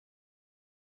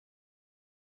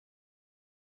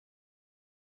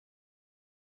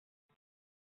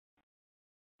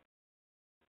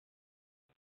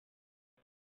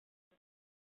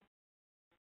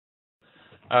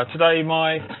Today,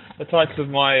 the title of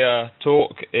my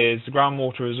talk is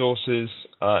Groundwater Resources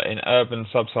in Urban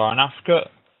Sub-Saharan Africa,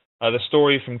 the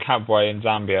story from Kabwe in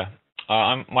Zambia.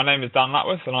 My name is Dan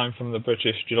Lapworth and I'm from the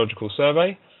British Geological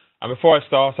Survey. And before I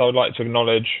start, I would like to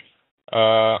acknowledge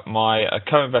my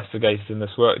co-investigators in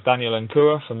this work, Daniel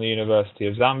Nkua from the University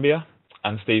of Zambia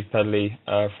and Steve Pedley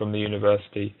from the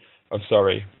University of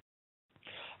Surrey.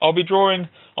 I'll be drawing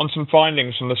on some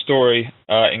findings from the story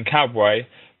in Kabwe,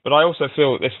 but I also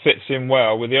feel that this fits in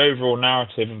well with the overall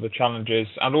narrative of the challenges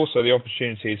and also the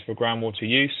opportunities for groundwater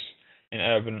use in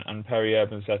urban and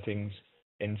peri-urban settings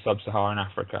in sub-Saharan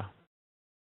Africa.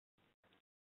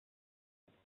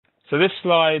 So this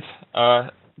slide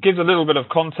gives a little bit of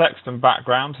context and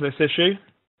background to this issue.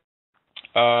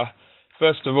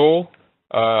 First of all,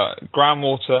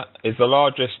 groundwater is the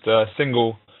largest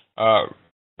single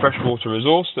freshwater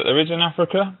resource that there is in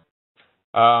Africa.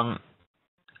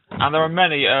 And there are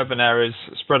many urban areas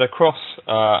spread across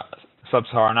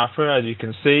sub-Saharan Africa, as you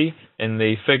can see in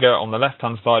the figure on the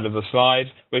left-hand side of the slide,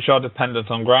 which are dependent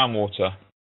on groundwater.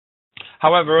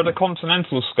 However, at a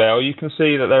continental scale, you can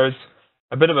see that there is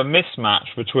a bit of a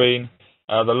mismatch between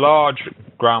the large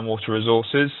groundwater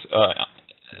resources,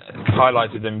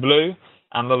 highlighted in blue,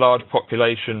 and the large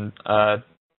population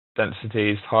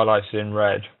densities highlighted in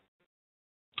red.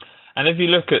 And if you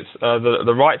look at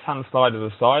the right-hand side of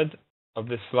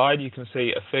this slide, you can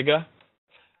see a figure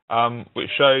which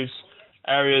shows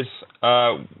areas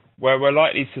where we're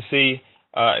likely to see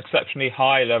exceptionally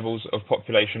high levels of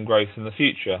population growth in the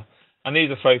future. And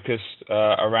these are focused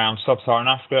around sub-Saharan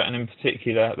Africa and in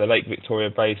particular the Lake Victoria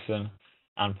Basin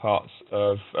and parts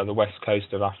of the west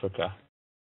coast of Africa.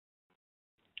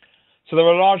 So there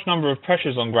are a large number of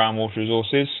pressures on groundwater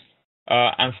resources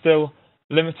and still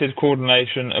limited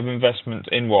coordination of investment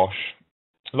in WASH.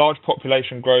 Large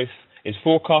population growth is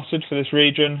forecasted for this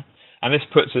region, and this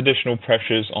puts additional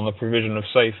pressures on the provision of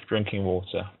safe drinking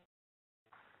water.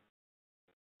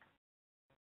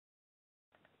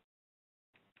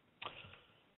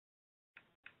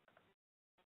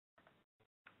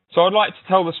 So I'd like to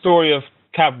tell the story of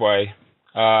Kabwe.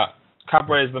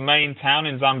 Kabwe is the main town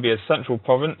in Zambia's central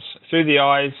province through the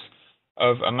eyes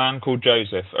of a man called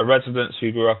Joseph, a resident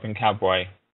who grew up in Kabwe.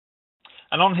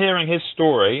 And on hearing his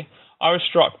story, I was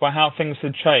struck by how things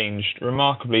had changed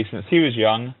remarkably since he was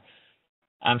young,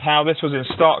 and how this was in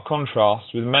stark contrast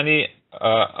with many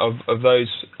of those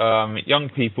young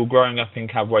people growing up in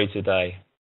Kabwe today.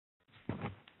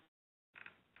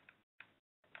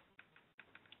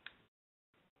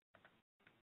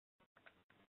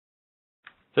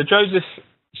 So Joseph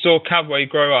saw Kabwe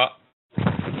grow up.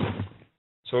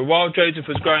 So while Joseph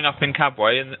was growing up in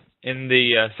Kabwe in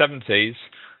the 70s,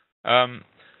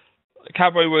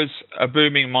 Kabwe was a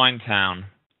booming mine town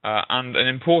and an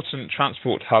important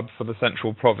transport hub for the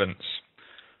central province.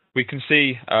 We can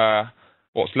see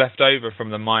what's left over from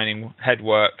the mining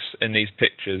headworks in these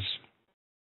pictures.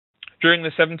 During the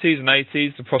 70s and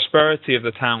 80s, the prosperity of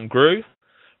the town grew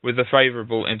with the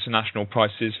favourable international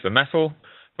prices for metal,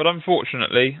 but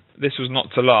unfortunately this was not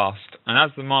to last, and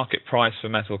as the market price for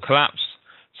metal collapsed,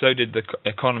 so did the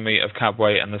economy of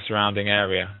Kabwe and the surrounding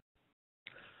area.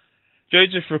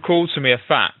 Joseph recalled to me a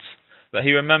fact that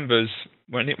he remembers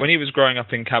when he was growing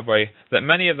up in Kabwe, that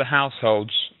many of the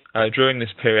households during this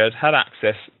period had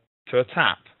access to a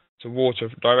tap, to water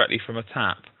directly from a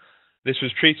tap. This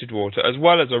was treated water, as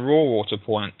well as a raw water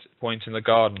point in the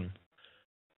garden.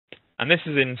 And this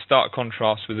is in stark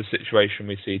contrast with the situation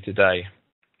we see today.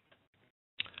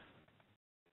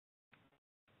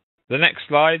 The next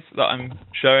slide that I'm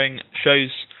showing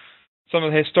shows some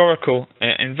of the historical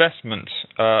investment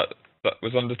that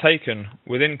was undertaken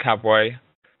within Kabwe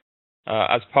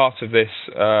as part of this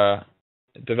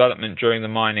development during the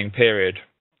mining period.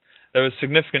 There was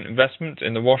significant investment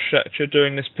in the WASH sector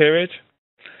during this period,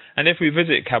 and if we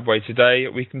visit Kabwe today,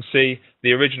 we can see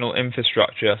the original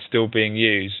infrastructure still being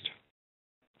used.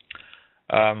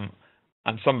 And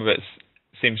some of it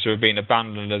seems to have been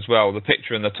abandoned as well. The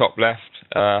picture in the top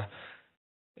left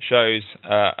shows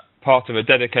part of a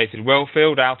dedicated well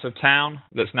field out of town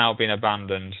that's now been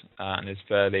abandoned and is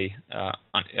fairly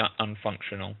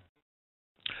unfunctional.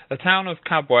 The town of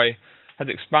Kabwe has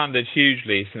expanded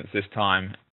hugely since this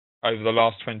time, over the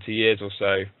last 20 years or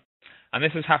so, and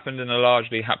this has happened in a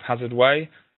largely haphazard way,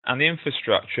 and the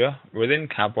infrastructure within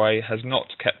Kabwe has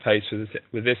not kept pace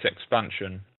with this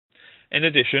expansion. In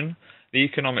addition, the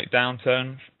economic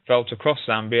downturn felt across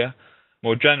Zambia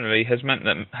more generally has meant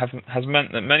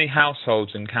that many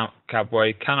households in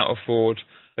Kabwe cannot afford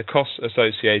the costs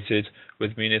associated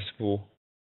with municipal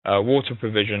water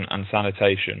provision and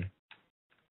sanitation.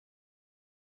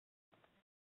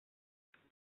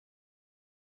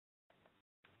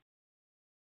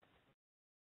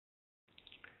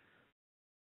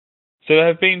 So there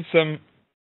have been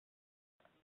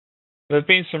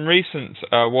some recent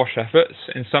wash efforts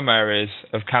in some areas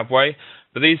of Kabwe,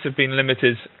 but these have been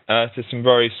limited to some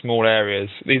very small areas.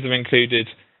 These have included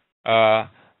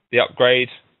the upgrade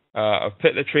of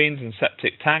pit latrines and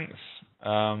septic tanks,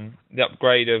 the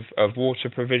upgrade of water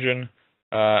provision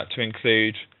to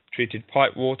include treated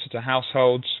pipe water to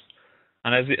households,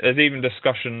 and there's even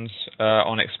discussions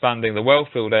on expanding the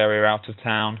wellfield area out of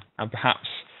town and perhaps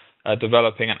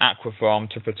developing an aqua farm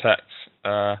to protect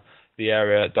the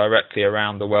area directly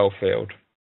around the wellfield.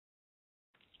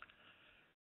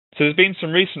 So there's been some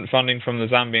recent funding from the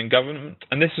Zambian government,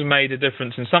 and this has made a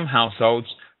difference in some households,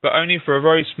 but only for a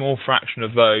very small fraction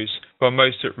of those who are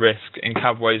most at risk in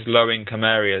Kabwe's low-income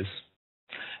areas.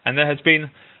 And there has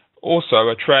been also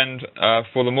a trend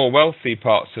for the more wealthy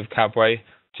parts of Kabwe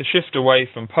to shift away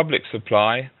from public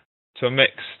supply to a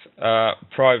mixed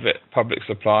private-public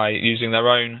supply using their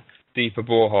own deeper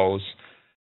boreholes.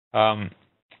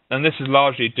 And this is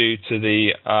largely due to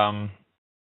the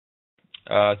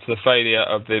failure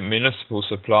of the municipal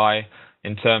supply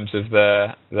in terms of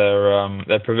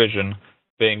their provision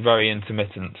being very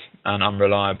intermittent and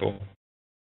unreliable.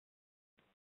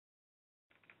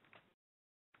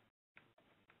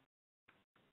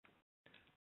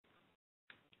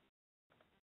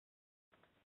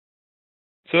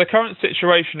 So the current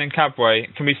situation in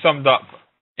Kabwe can be summed up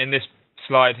in this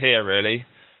slide here, really.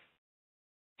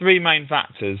 Three main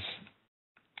factors: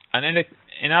 an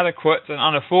inadequate and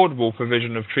unaffordable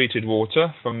provision of treated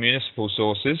water from municipal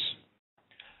sources,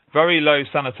 very low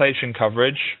sanitation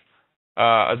coverage,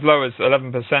 as low as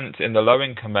 11% in the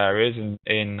low-income areas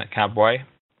in Kabwe,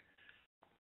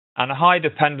 and a high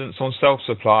dependence on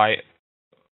self-supply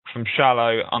from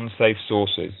shallow, unsafe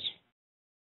sources.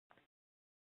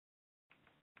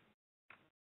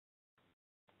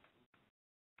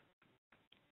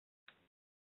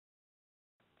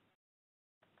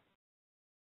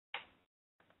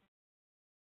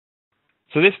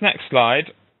 So this next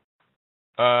slide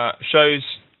shows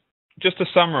just a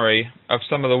summary of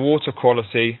some of the water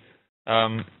quality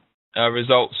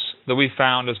results that we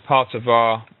found as part of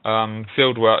our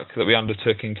fieldwork that we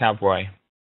undertook in Kabwe.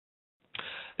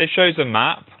 It shows a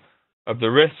map of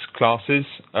the risk classes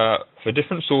for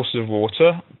different sources of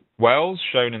water, wells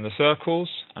shown in the circles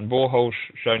and boreholes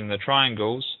shown in the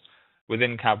triangles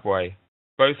within Kabwe,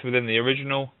 both within the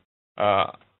original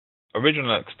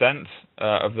extent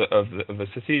of the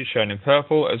city shown in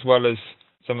purple, as well as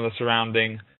some of the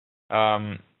surrounding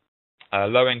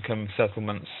low-income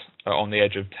settlements on the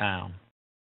edge of town.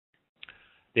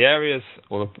 The areas,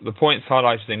 or the points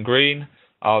highlighted in green,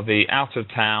 are the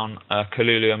out-of-town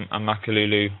Kalulu and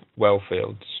Makalulu well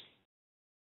fields.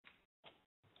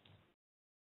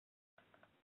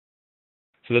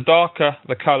 So the darker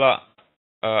the colour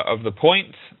of the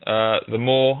point, the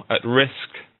more at risk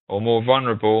or more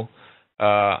vulnerable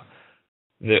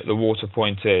the water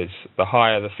point is, the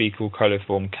higher the fecal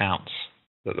coliform counts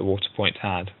that the water point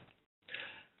had.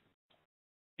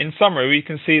 In summary, we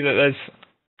can see that there's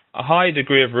a high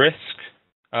degree of risk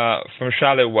from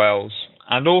shallow wells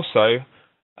and also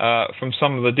from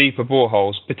some of the deeper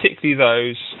boreholes, particularly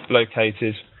those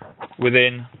located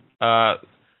within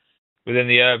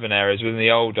the urban areas, within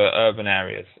the older urban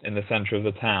areas in the centre of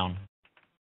the town.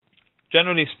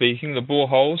 Generally speaking, the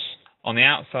boreholes on the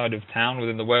outside of town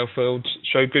within the well fields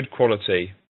show good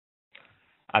quality,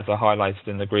 as are highlighted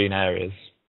in the green areas.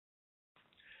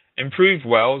 Improved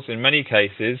wells, in many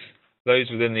cases, those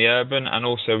within the urban and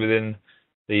also within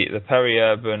the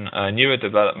peri-urban newer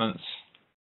developments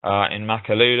in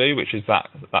Makalulu, which is that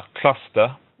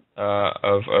cluster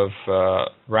of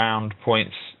round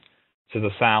points to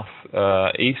the south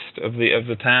east of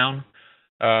the town,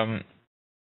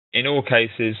 in all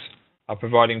cases are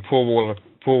providing poor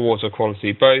water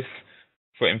quality, both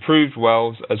for improved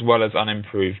wells as well as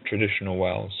unimproved traditional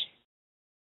wells.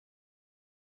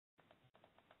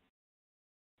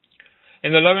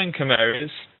 In the low-income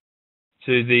areas,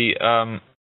 to the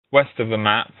west of the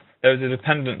map, there is a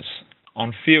dependence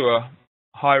on fewer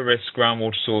high-risk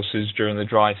groundwater sources during the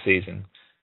dry season,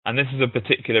 and this is a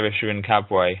particular issue in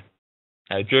Kabwe.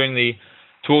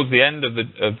 Towards the end of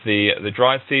the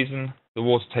dry season, the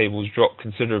water tables drop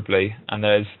considerably, and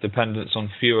there's dependence on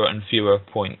fewer and fewer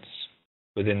points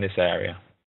within this area.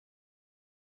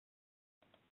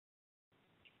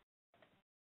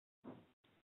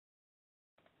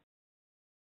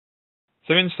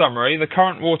 So in summary, the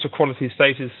current water quality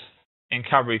status in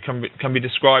Kabwe can be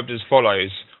described as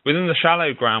follows. Within the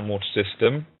shallow groundwater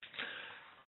system,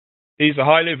 these are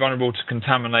highly vulnerable to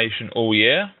contamination all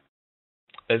year.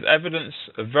 There's evidence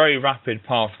of very rapid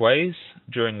pathways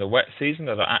during the wet season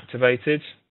that are activated.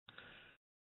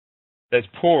 There's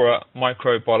poorer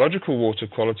microbiological water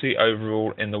quality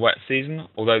overall in the wet season,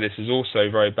 although this is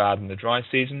also very bad in the dry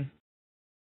season.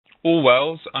 All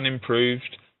wells,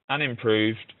 unimproved and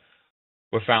improved,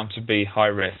 were found to be high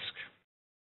risk.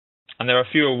 And there are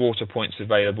fewer water points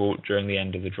available during the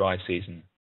end of the dry season.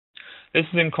 This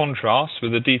is in contrast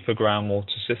with the deeper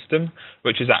groundwater system,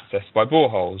 which is accessed by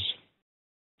boreholes.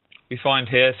 We find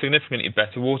here significantly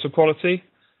better water quality.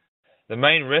 The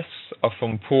main risks are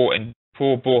from poor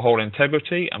borehole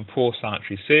integrity and poor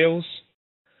sanitary seals.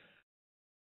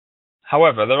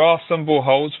 However, there are some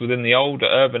boreholes within the older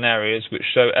urban areas which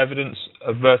show evidence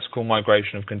of vertical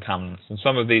migration of contaminants, and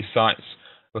some of these sites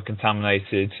were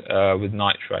contaminated with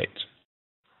nitrate.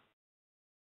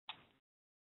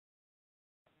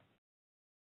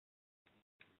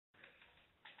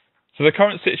 So the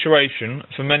current situation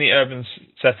for many urban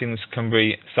settings can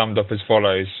be summed up as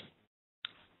follows.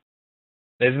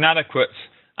 There's inadequate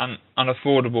and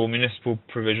unaffordable municipal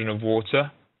provision of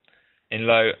water in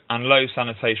low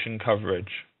sanitation coverage.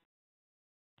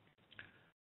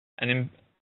 And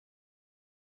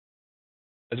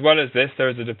as well as this, there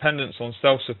is a dependence on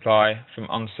self-supply from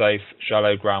unsafe,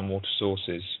 shallow groundwater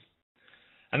sources.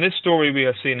 And this story we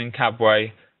have seen in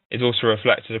Kabwe is also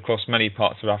reflected across many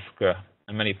parts of Africa,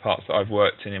 and many parts that I've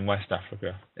worked in West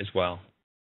Africa as well.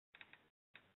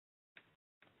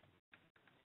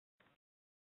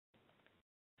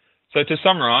 So to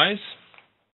summarise,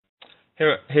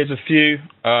 here's a few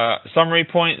summary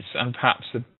points and perhaps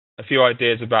a few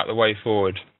ideas about the way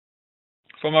forward.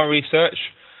 From our research,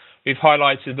 we've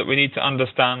highlighted that we need to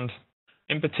understand,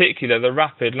 in particular, the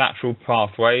rapid lateral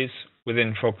pathways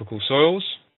within tropical soils.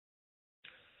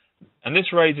 And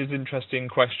this raises interesting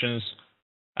questions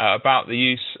about the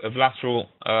use of lateral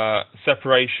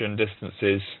separation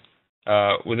distances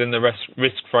within the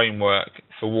risk framework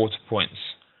for water points.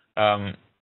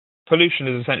 Pollution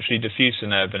is essentially diffuse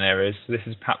in urban areas, so this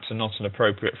is perhaps not an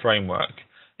appropriate framework.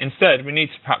 Instead, we need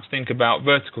to perhaps think about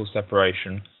vertical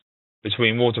separation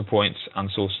between water points and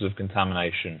sources of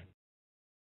contamination.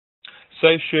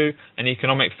 Socio and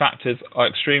economic factors are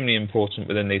extremely important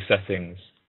within these settings.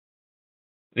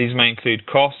 These may include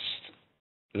cost,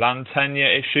 land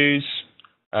tenure issues,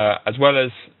 as well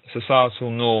as societal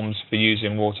norms for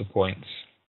using water points.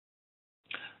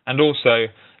 And also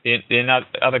the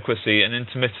inadequacy and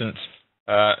intermittent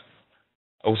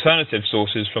alternative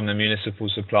sources from the municipal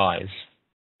supplies.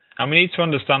 And we need to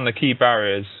understand the key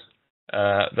barriers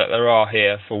that there are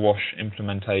here for WASH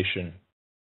implementation.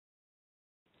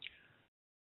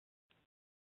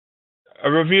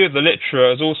 A review of the literature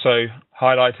has also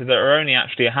highlighted that there are only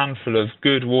actually a handful of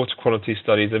good water quality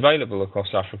studies available across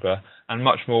Africa, and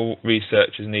much more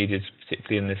research is needed,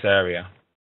 particularly in this area.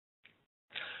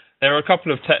 There are a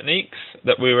couple of techniques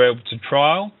that we were able to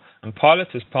trial and pilot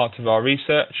as part of our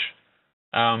research,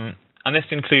 and this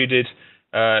included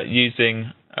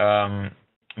using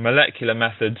molecular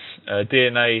methods,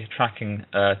 DNA tracking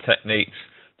techniques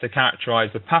to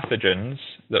characterise the pathogens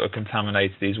that would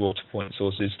contaminate these water point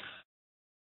sources,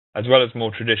 as well as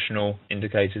more traditional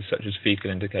indicators such as fecal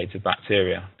indicator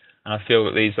bacteria. And I feel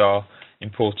that these are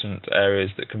important areas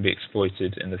that can be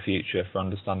exploited in the future for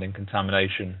understanding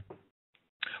contamination.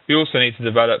 We also need to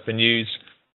develop and use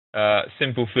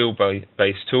simple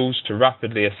field-based tools to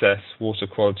rapidly assess water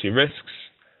quality risks,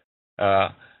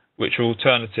 which are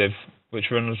alternative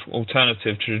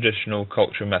to traditional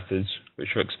cultural methods, which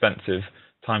are expensive,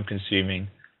 time-consuming,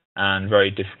 and very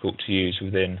difficult to use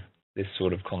within this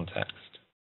sort of context.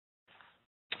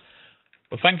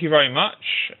 Well, thank you very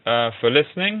much for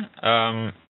listening.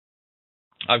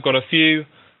 I've got a few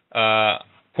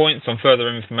points on further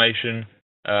information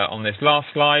on this last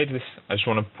slide. I just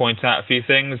want to point out a few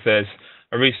things. There's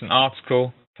a recent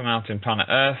article come out in Planet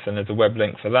Earth, and there's a web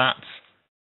link for that.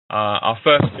 Our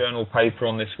first journal paper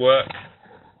on this work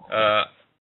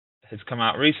has come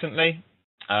out recently,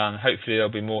 and hopefully there'll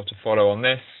be more to follow on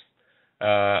this.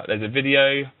 There's a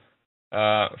video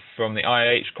from the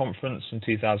IAH conference in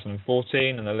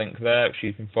 2014, and a link there which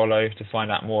you can follow to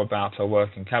find out more about our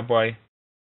work in Kabwe.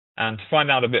 And to find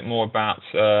out a bit more about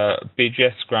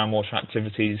BGS groundwater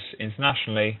activities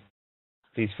internationally,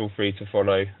 please feel free to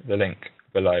follow the link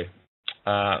below.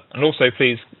 And also,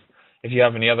 please, if you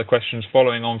have any other questions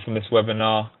following on from this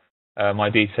webinar, my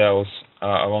details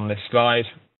are on this slide,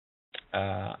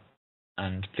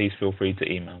 and please feel free to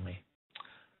email me.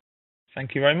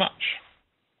 Thank you very much.